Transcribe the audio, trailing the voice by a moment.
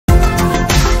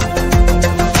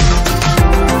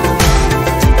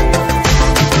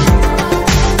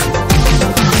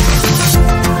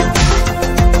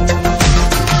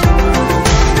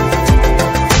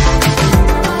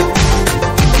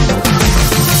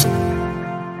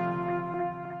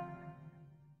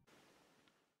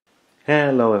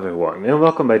Hello everyone and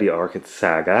welcome by the Orchid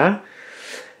Saga.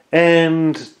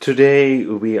 And today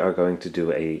we are going to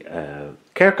do a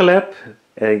CareCollab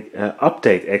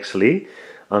update actually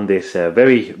on this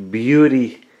very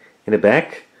beauty in the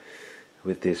back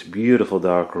with this beautiful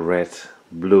dark red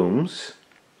blooms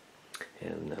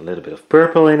and a little bit of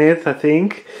purple in it, I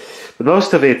think, but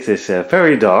most of it is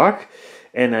very dark.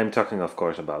 And I'm talking of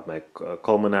course about my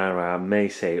Colmanara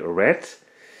Maisa Red.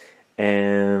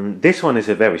 And this one is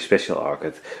a very special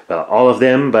orchid. Well, all of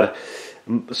them, but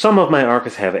some of my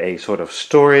orchids have a sort of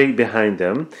story behind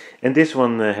them. And this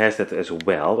one has that as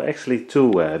well. Actually,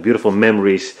 two beautiful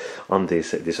memories on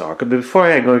this orchid. But before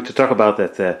I'm going to talk about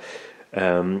that,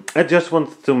 I just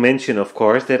wanted to mention, of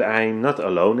course, that I'm not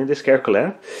alone in this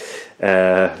CareCollab.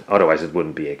 Otherwise, it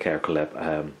wouldn't be a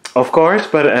CareCollab, of course.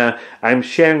 But I'm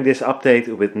sharing this update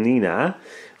with Nina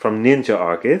from Ninja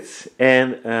Orchids.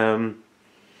 And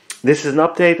this is an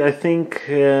update, I think,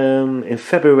 in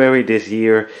February this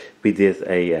year we did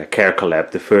a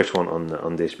CareCollab, the first one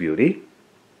on this beauty.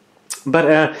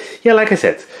 But yeah, like I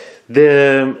said,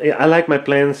 I like my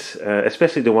plants,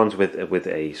 especially the ones with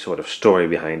a sort of story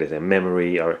behind it, a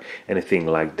memory or anything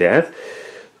like that.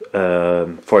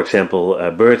 For example,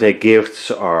 birthday gifts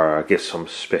or gifts from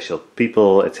special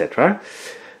people, etc.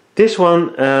 This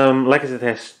one, like I said,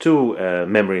 has two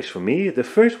memories for me. The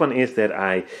first one is that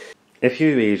a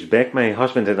few years back, my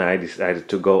husband and I decided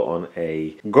to go on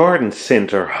a garden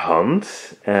center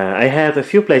hunt. I had a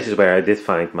few places where I did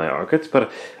find my orchids,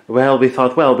 but well, we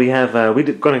thought, well,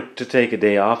 we're going to take a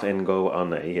day off and go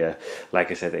on a, like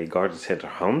I said, a garden center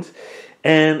hunt.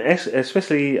 And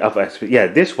especially,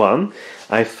 this one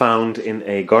I found in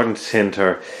a garden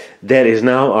center that is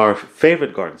now our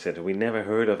favorite garden center. We never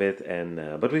heard of it,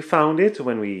 but we found it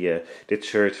when we did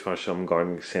search for some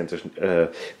garden centers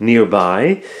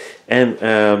nearby. And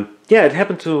yeah, it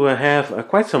happened to have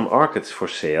quite some orchids for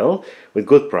sale with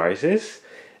good prices.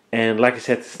 And like I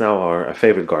said, it's now our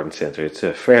favorite garden center. It's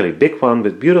a fairly big one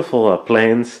with beautiful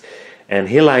plants. And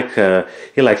he likes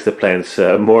the plants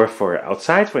more for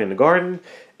outside, for in the garden.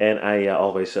 And I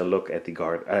always look at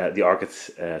the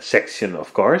orchids section,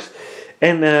 of course.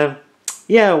 And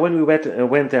yeah, when we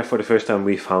went there for the first time,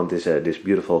 we found this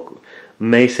beautiful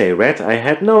Maisa Red. I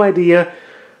had no idea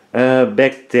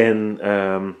back then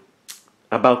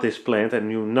about this plant. I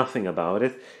knew nothing about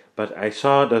it. But I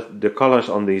saw the colors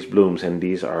on these blooms, and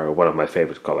these are one of my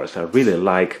favorite colors. I really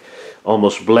like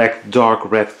almost black, dark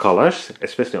red colors,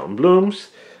 especially on blooms.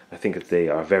 I think that they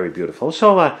are very beautiful.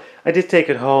 So I did take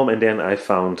it home, and then I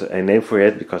found a name for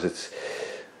it because it's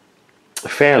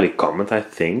fairly common, I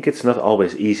think. It's not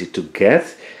always easy to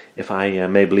get, if I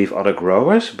may believe other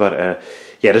growers. But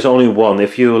yeah, there's only one.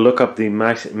 If you look up the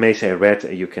Maisa Red,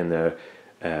 you can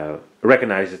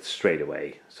recognize it straight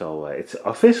away. So it's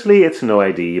officially it's no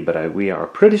ID, but we are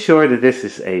pretty sure that this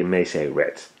is a Maisa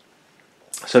Red.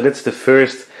 So that's the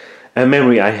first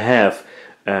memory I have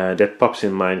that pops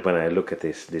in mind when I look at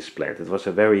this plant. It was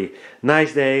a very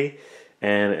nice day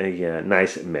and a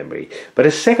nice memory. But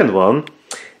the second one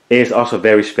is also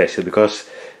very special because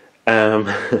yeah,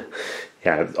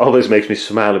 it always makes me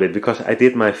smile a bit because I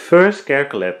did my first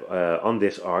CareCollab on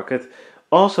this orchid,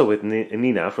 also with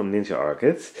Nina from Ninja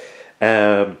Orchids.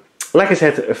 Like I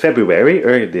said, February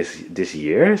earlier this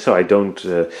year, so I didn't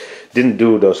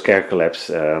do those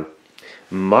CareCollabs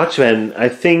much, and I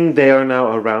think they are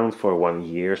now around for 1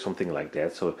 year, something like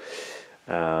that. So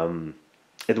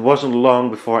it wasn't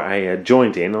long before I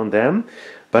joined in on them,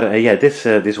 but yeah, this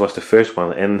was the first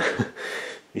one, and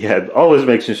yeah, it always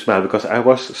makes me smile because I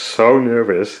was so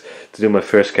nervous to do my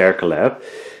first CareCollab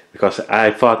because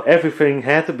I thought everything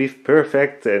had to be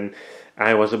perfect, and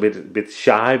I was a bit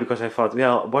shy because I thought,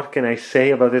 well, what can I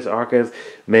say about this orchid?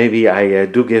 Maybe I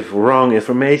do give wrong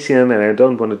information and I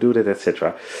don't want to do that,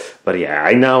 etc. But yeah,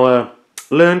 I now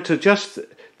learned to just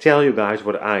tell you guys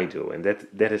what I do, and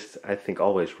that is, I think,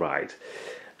 always right.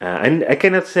 And I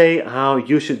cannot say how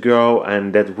you should grow,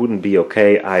 and that wouldn't be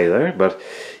okay either. But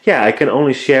yeah, I can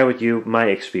only share with you my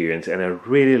experience, and I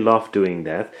really love doing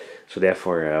that. So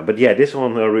therefore, but yeah, this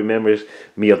one remembers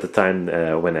me of the time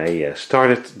when I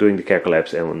started doing the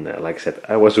CareCollabs, and like I said,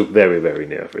 I was very, very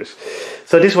nervous.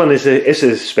 So this one is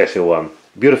a special one.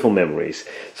 Beautiful memories.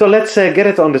 So let's get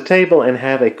it on the table and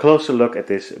have a closer look at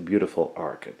this beautiful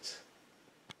orchid.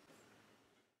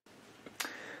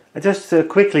 I just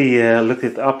quickly looked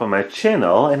it up on my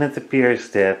channel, and it appears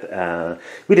that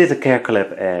we did a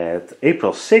CareCollab at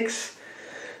April 6th.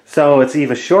 So it's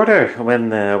even shorter when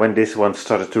this one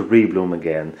started to rebloom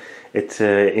again. It's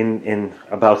in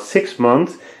about 6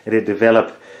 months, and it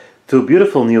developed two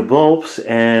beautiful new bulbs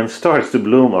and starts to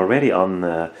bloom already on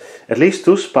at least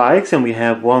two spikes, and we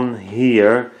have one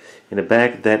here in the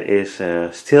back that is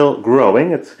still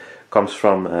growing. It comes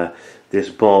from this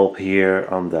bulb here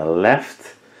on the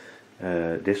left,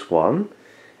 this one,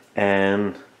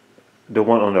 and the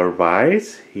one on the right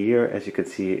here, as you can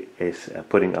see, is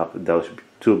putting up those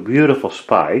two beautiful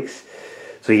spikes.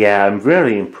 So yeah, I'm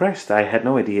really impressed. I had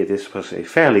no idea this was a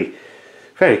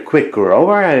very quick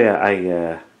grower,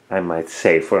 I might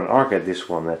say, for an orchid, this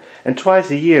one. And twice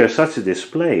a year, such a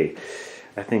display.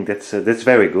 I think that's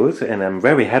very good, and I'm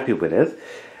very happy with it.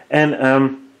 And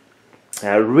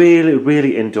I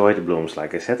really enjoy the blooms,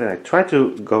 like I said. And I tried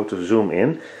to go to zoom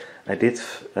in. I did,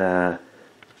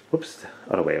 whoops,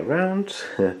 other way around.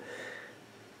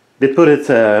 Did put it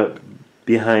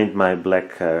behind my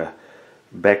black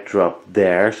backdrop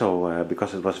there, so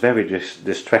because it was very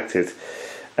distracted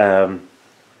in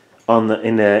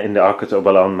the orchid,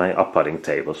 well, on my up-potting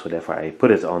table, so therefore I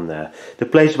put it on the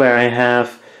place where I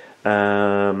have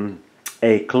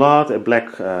a cloth, a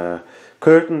black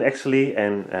curtain actually,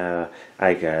 and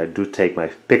I do take my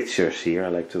pictures here. I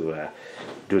like to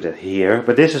do that here,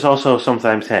 but this is also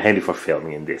sometimes handy for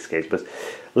filming in this case. But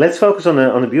let's focus on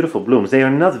the beautiful blooms. They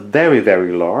are not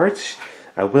very large.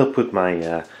 I will put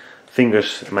my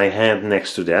my hand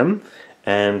next to them,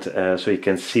 and so you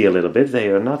can see a little bit. They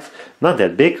are not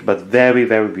that big, but very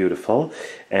beautiful,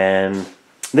 and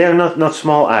they are not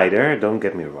small either. Don't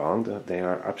get me wrong; they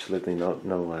are absolutely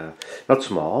not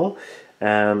small.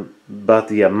 But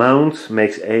the amount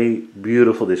makes a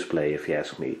beautiful display, if you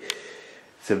ask me.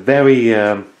 It's a very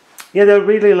yeah, they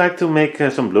really like to make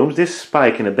some blooms. This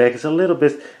spike in the back is a little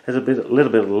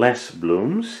bit less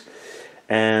blooms.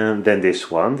 And then this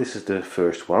one, this is the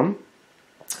first one,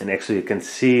 and actually you can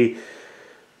see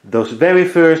those very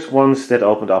first ones that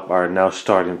opened up are now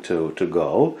starting to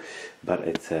go, but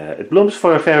it blooms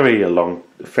for a fairly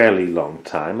long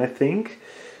time, I think,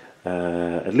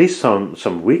 at least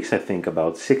some weeks. I think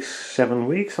about 6-7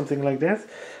 weeks, something like that.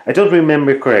 I don't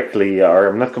remember correctly, or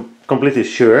I'm not completely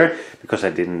sure because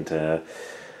I didn't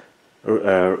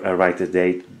write the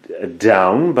date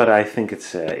down, but I think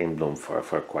it's in bloom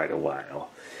for quite a while.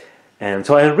 And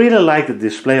so I really like the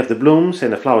display of the blooms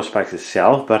and the flower spikes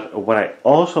itself, but what I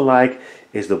also like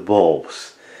is the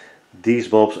bulbs. These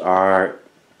bulbs are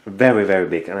very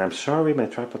big, and I'm sorry my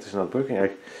tripod is not working. I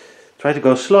try to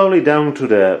go slowly down to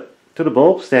the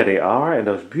bulbs. There they are, and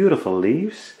those beautiful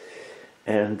leaves,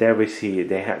 and there we see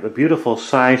they have a beautiful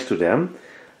size to them.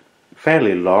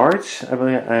 Fairly large,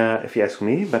 if you ask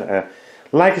me, but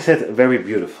like I said, very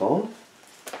beautiful.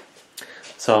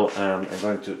 So I'm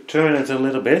going to turn it a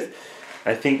little bit.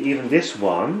 I think even this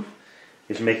one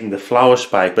is making the flower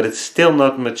spike, but it's still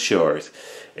not matured.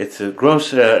 It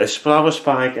grows a flower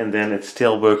spike, and then it's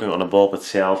still working on the bulb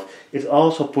itself. It's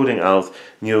also putting out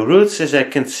new roots, as I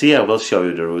can see. I will show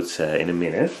you the roots in a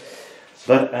minute.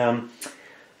 But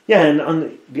yeah, and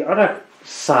on the other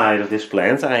side of this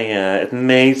plant, I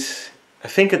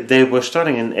think they were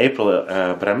starting in April,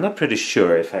 but I'm not pretty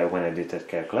sure when I did that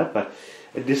CareCollab. But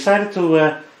I decided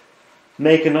to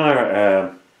make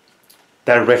another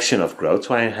direction of growth.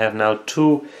 So I have now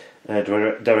two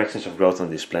directions of growth on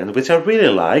this plant, which I really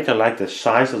like. I like the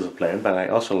size of the plant, but I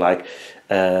also like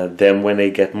them when they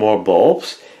get more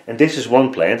bulbs. And this is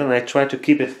one plant, and I try to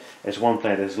keep it as one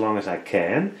plant as long as I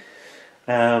can.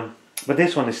 But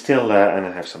this one is still, and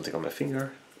I have something on my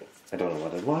finger. I don't know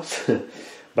what it was.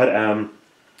 But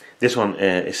this one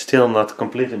is still not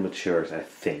completely matured, I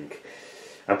think.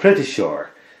 I'm pretty sure,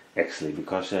 actually,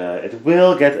 because it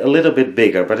will get a little bit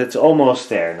bigger, but it's almost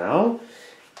there now.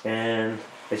 And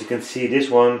as you can see, this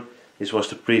was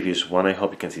the previous one. I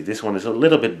hope you can see. This one is a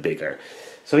little bit bigger.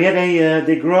 So yeah,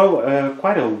 they grow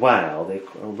quite a while. They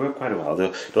work quite a while.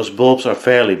 Those bulbs are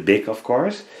fairly big, of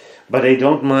course, but they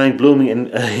don't mind blooming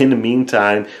in the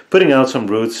meantime, putting out some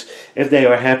roots. If they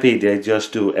are happy, they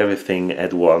just do everything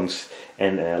at once.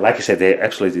 And like I said, they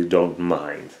absolutely don't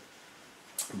mind.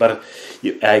 But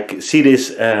I see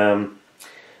this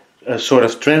sort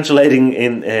of translating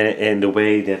in the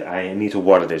way that I need to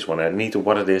water this one. I need to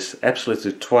water this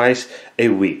absolutely twice a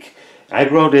week. I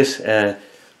grow this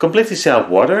completely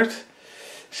self-watering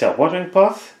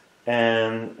pot,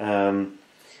 and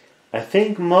I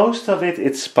think most of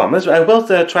it's pumice. I will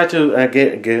try to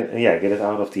get it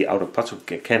out of the outer pot so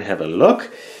we can have a look,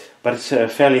 but it's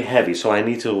fairly heavy, so I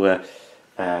need to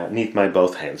need my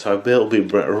both hands. So I will be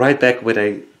right back with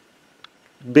a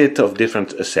bit of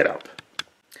different setup.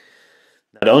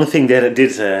 Now, the only thing that it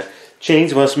did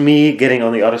change was me getting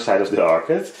on the other side of the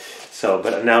orchid. So,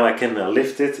 but now I can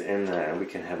lift it, and we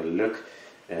can have a look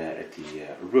at the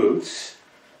roots.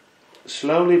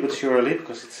 slowly but surely,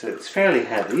 because it's fairly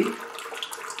heavy.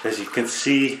 As you can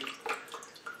see,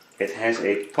 it has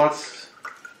a pot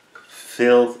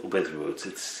filled with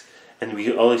roots. And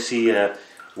we only see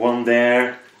one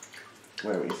there.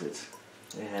 Where is it?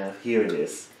 Here it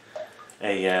is.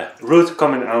 A root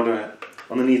coming out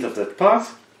underneath of that pot.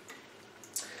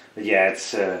 But yeah,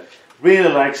 it's really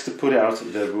likes to put out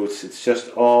the roots. It's just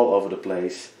all over the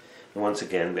place. And once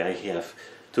again, I have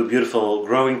two beautiful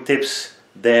growing tips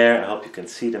there. I hope you can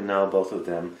see them now, both of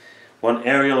them. One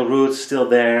aerial root still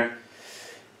there.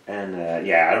 And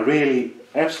yeah, I really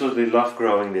absolutely love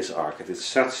growing this orchid. It's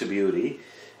such a beauty.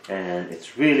 And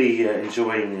it's really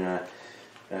enjoying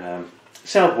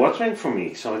self-watering for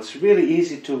me. So it's really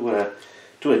easy to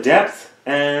adapt.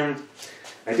 And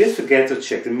I did forget to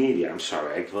check the media. I'm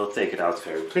sorry, I will take it out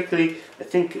very quickly. I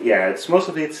think, yeah, it's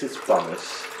mostly it's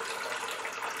pumice.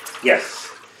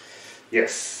 Yes,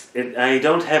 yes. I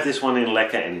don't have this one in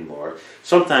leca anymore.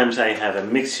 Sometimes I have a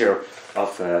mixture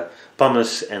of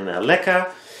pumice and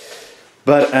leca.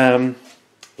 But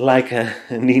like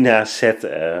Nina said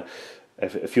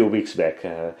a few weeks back,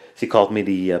 she called me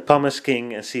the pumice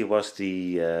king, and she was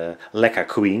the leca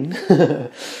queen.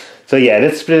 So yeah,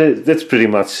 that's pretty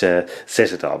much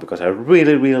says it all, because I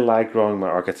really like growing my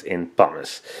orchids in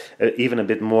pumice, even a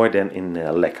bit more than in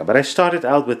leca. But I started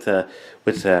out with the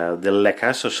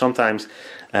leca, so sometimes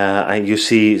you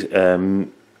see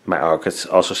my orchids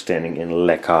also standing in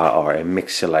leca, or a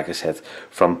mixture, like I said,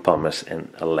 from pumice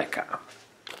and leca.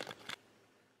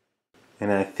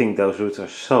 And I think those roots are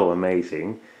so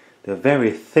amazing. They're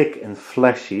very thick and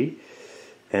fleshy.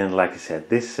 And like I said,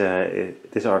 this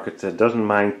orchid doesn't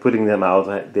mind putting them out.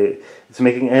 It's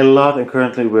making a lot, and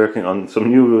currently working on some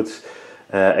new roots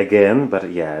again.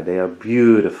 But yeah, they are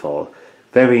beautiful.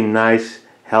 Very nice,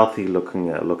 healthy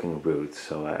looking roots.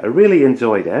 So I really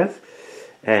enjoy that.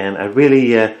 And I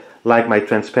really like my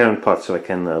transparent pots, so I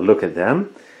can look at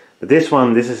them. But this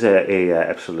is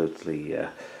absolutely...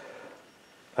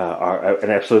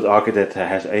 an absolute orchid that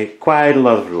has quite a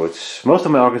lot of roots. Most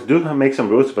of my orchids do make some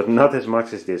roots, but not as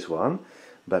much as this one.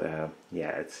 But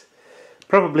yeah, it's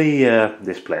probably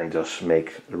this plant does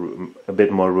make a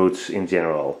bit more roots in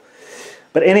general.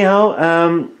 But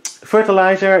anyhow,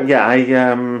 fertilizer, yeah,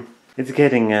 it's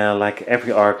getting like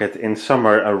every orchid in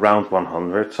summer around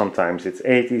 100. Sometimes it's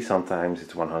 80, sometimes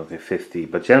it's 150,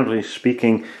 but generally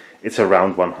speaking, it's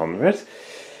around 100.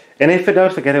 And if I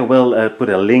don't forget, I will put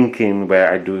a link in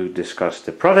where I do discuss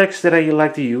the products that I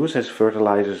like to use as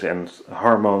fertilizers and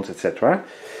hormones, etc.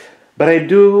 But I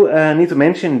do need to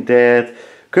mention that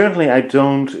currently I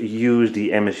don't use the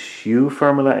MSU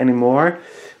formula anymore,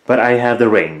 but I have the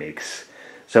rain mix.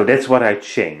 So that's what I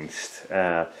changed.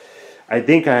 I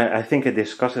think I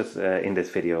discussed it in this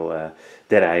video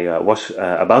that I was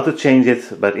about to change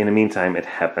it, but in the meantime it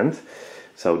happened.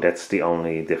 So that's the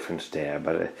only difference there.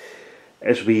 But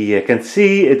as we can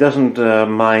see, it doesn't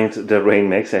mind the rain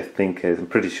mix. I'm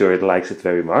pretty sure it likes it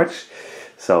very much.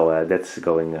 So that's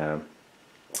going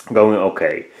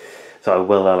okay. So I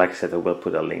will, like I said, I will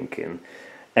put a link in.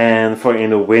 And for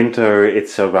in the winter,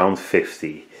 it's around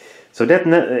 50. So that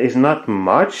is not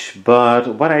much, but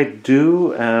what I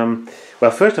do,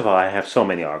 well, first of all, I have so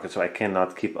many orchids, so I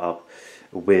cannot keep up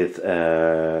with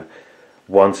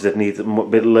ones that need a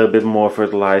little bit more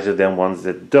fertilizer than ones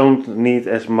that don't need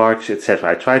as much,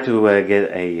 etc. I try to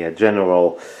get a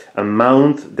general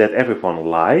amount that everyone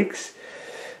likes.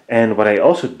 And what I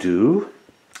also do,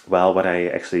 well, what I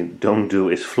actually don't do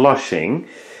is flushing.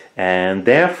 And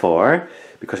therefore,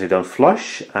 because I don't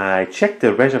flush, I check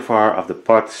the reservoir of the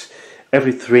pots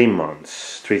every 3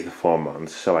 months, 3 to 4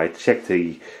 months. So I check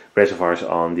the reservoirs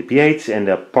on the pH and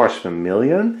the parts per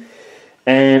million.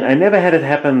 And I never had it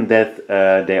happen that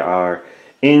they are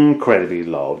incredibly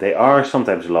low. They are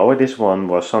sometimes lower. This one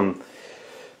was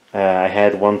I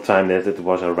had one time that it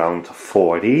was around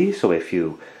 40. So if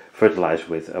you fertilize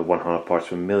with 100 parts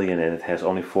per million and it has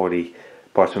only 40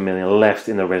 parts per million left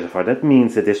in the reservoir, that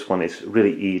means that this one is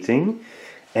really eating.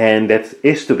 And that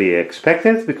is to be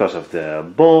expected because of the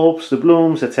bulbs, the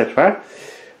blooms, etc.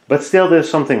 But still there's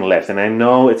something left. And I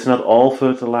know it's not all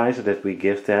fertilizer that we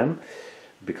give them,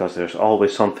 because there's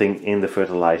always something in the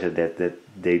fertilizer that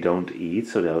they don't eat,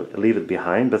 so they'll leave it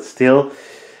behind. But still,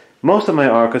 most of my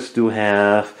orchids do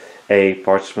have a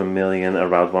parts per million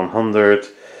around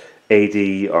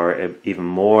 180 or even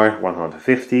more,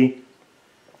 150.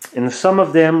 And some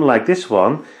of them, like this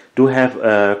one, do have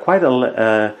quite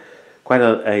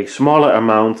a smaller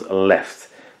amount left.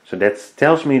 So that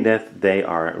tells me that they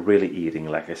are really eating,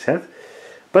 like I said,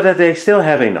 but that they still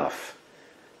have enough.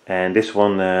 And this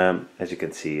one, as you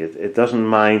can see, it doesn't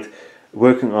mind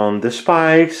working on the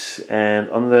spikes and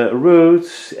on the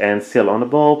roots and still on the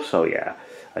bulb. So yeah,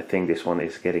 I think this one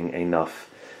is getting enough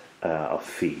of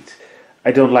feed.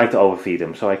 I don't like to overfeed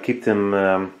them, so I keep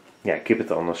them, keep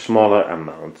it on a smaller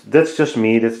amount. That's just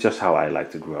me, that's just how I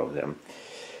like to grow them.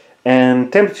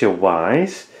 And temperature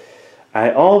wise,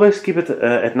 I always keep it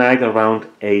at night around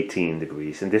 18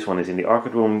 degrees. And this one is in the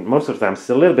orchid room. Most of the time it's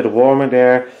a little bit warmer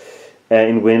there.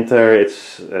 In winter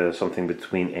it's something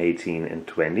between 18 and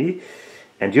 20.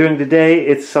 And during the day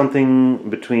it's something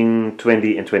between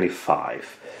 20 and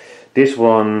 25. This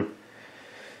one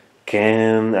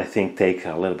can, I think, take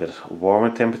a little bit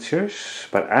warmer temperatures.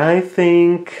 But I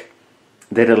think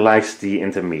that it likes the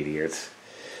intermediate.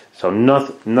 So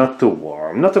not too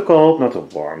warm, not too cold, not too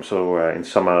warm. So in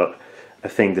summer I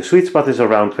think the sweet spot is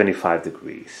around 25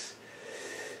 degrees.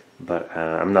 But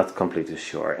I'm not completely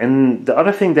sure. And the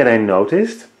other thing that I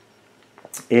noticed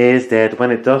is that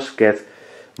when it does get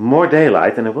more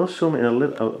daylight, and I will zoom in a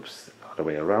little, oops, other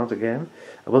way around again.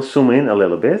 I will zoom in a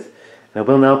little bit. And I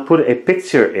will now put a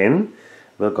picture in.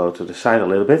 We'll go to the side a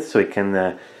little bit so you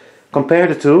can compare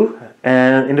the two.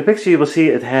 And in the picture you will see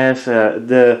it has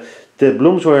the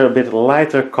blooms were a bit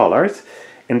lighter colored.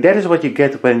 And that is what you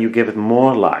get when you give it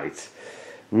more light.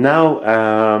 Now,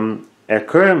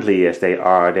 currently as they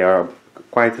are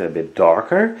quite a bit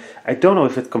darker. I don't know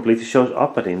if it completely shows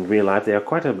up, but in real life they are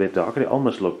quite a bit darker. They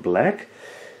almost look black.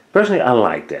 Personally, I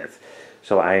like that.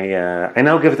 So I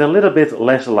now give it a little bit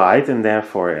less light, and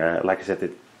therefore, like I said,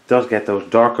 it does get those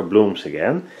darker blooms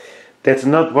again.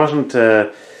 That wasn't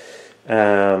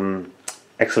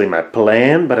actually my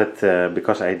plan, but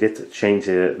because I did change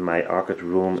my orchid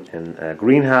room and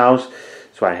greenhouse,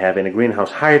 so I have in a greenhouse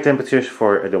higher temperatures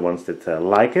for the ones that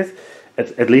like it,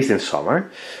 at least in summer.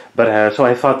 But so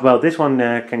I thought, well, this one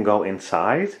can go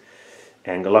inside,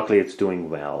 and luckily it's doing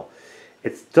well.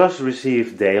 It does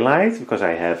receive daylight because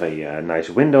I have a nice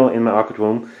window in my orchid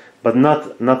room, but not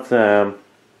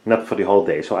for the whole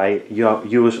day. So I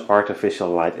use artificial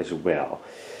light as well.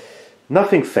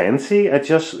 Nothing fancy. I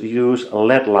just use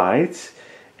LED lights,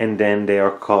 and then they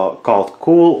are called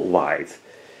cool white.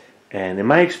 And in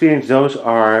my experience, those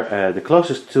are the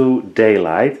closest to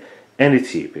daylight and the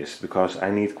cheapest, because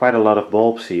I need quite a lot of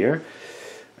bulbs here,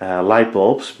 light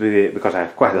bulbs, because I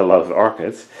have quite a lot of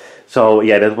orchids. So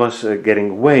yeah, that was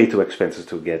getting way too expensive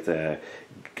to get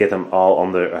them all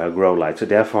under grow light. So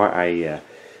therefore I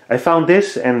found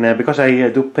this, and because I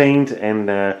do paint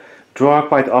and draw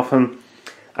quite often,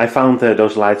 I found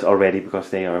those lights already, because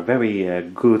they are very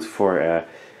good for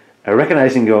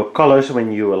recognizing your colors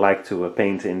when you like to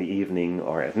paint in the evening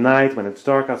or at night when it's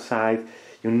dark outside.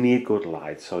 You need good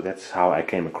light. So that's how I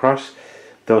came across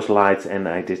those lights, and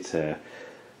I did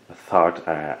thought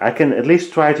I can at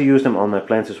least try to use them on my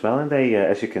plants as well, and they,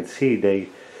 as you can see, they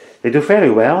do very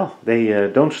well. They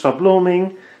don't stop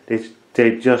blooming.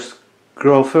 They just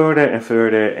grow further and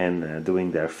further and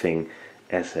doing their thing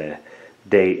as they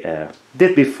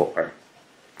did before.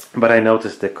 But I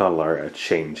noticed the color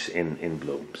change in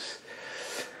blooms.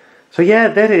 So yeah,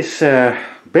 that is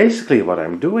basically what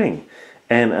I'm doing.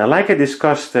 And like I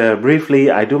discussed briefly,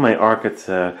 I do my orchid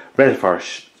reservoir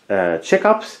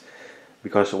checkups.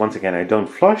 Because once again, I don't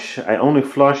flush. I only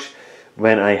flush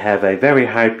when I have a very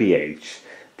high pH.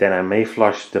 Then I may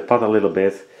flush the pot a little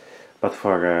bit. But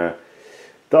for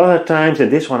the other times, and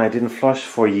this one I didn't flush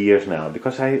for years now.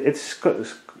 Because it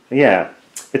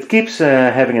keeps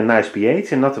having a nice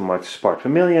pH and not too much part per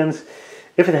millions.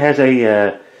 If it has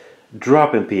a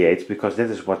drop in pH, because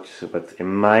that is what in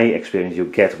my experience you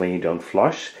get when you don't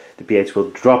flush. The pH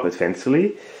will drop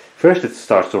eventually. First it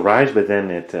starts to rise, but then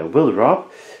it will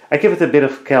drop. I give it a bit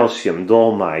of calcium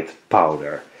dolomite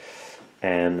powder,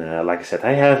 and like I said,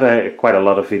 I have quite a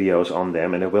lot of videos on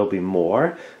them, and there will be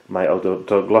more. My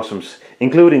odontoglossums,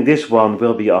 including this one,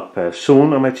 will be up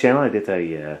soon on my channel. I did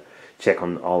a check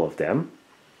on all of them,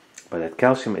 but that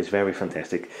calcium is very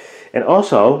fantastic. And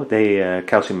also the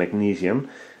calcium magnesium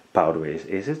powder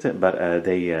is it? But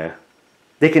they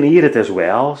can eat it as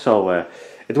well. So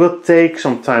it will take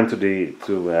some time to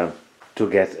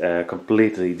get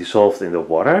completely dissolved in the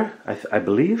water, I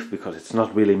believe, because it's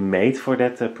not really made for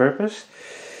that purpose.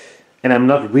 And I'm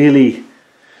not really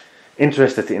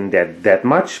interested in that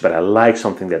much, but I like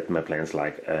something that my plants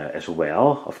like as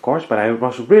well, of course. But I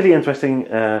was really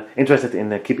interested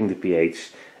in keeping the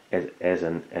pH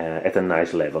at a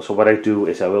nice level. So what I do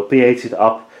is I will pH it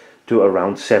up to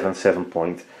around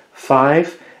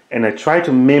 7.5, and I try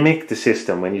to mimic the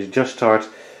system. When you just start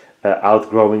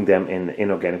outgrowing them in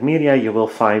inorganic media, you will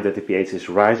find that the pH is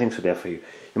rising, so therefore you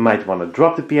might want to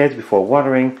drop the pH before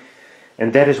watering,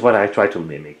 and that is what I try to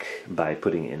mimic by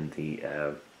putting in the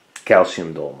calcium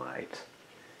dolomite.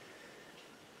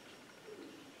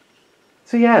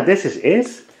 So yeah, this is it.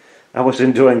 I was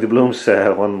enjoying the blooms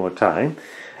one more time.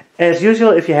 As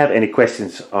usual, if you have any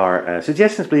questions or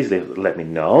suggestions, please let me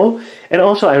know. And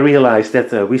also I realized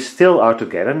that we still are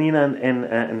together, Nina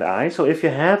and I. So if you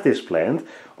have this plant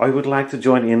or you would like to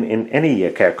join in any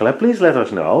CareCollab, please let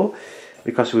us know.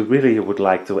 Because we really would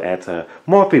like to add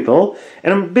more people.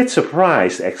 And I'm a bit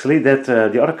surprised actually that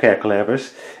the other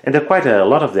CareCollabers, and there are quite a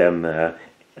lot of them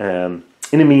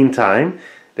in the meantime,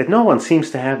 that no one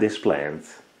seems to have this plant.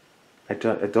 I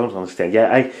don't understand.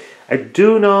 Yeah, I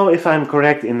do know, if I'm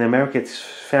correct, in America it's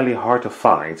fairly hard to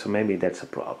find, so maybe that's a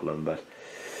problem. But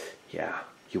yeah,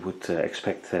 you would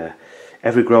expect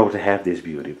every grower to have this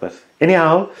beauty. But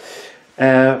anyhow,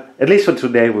 at least for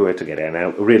today we were together and I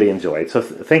really enjoyed it. So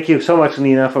thank you so much,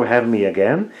 Nina, for having me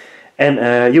again.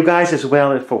 And you guys as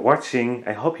well for watching.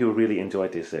 I hope you really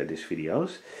enjoyed these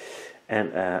videos.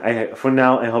 And for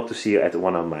now I hope to see you at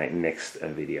one of my next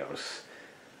videos.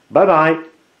 Bye bye!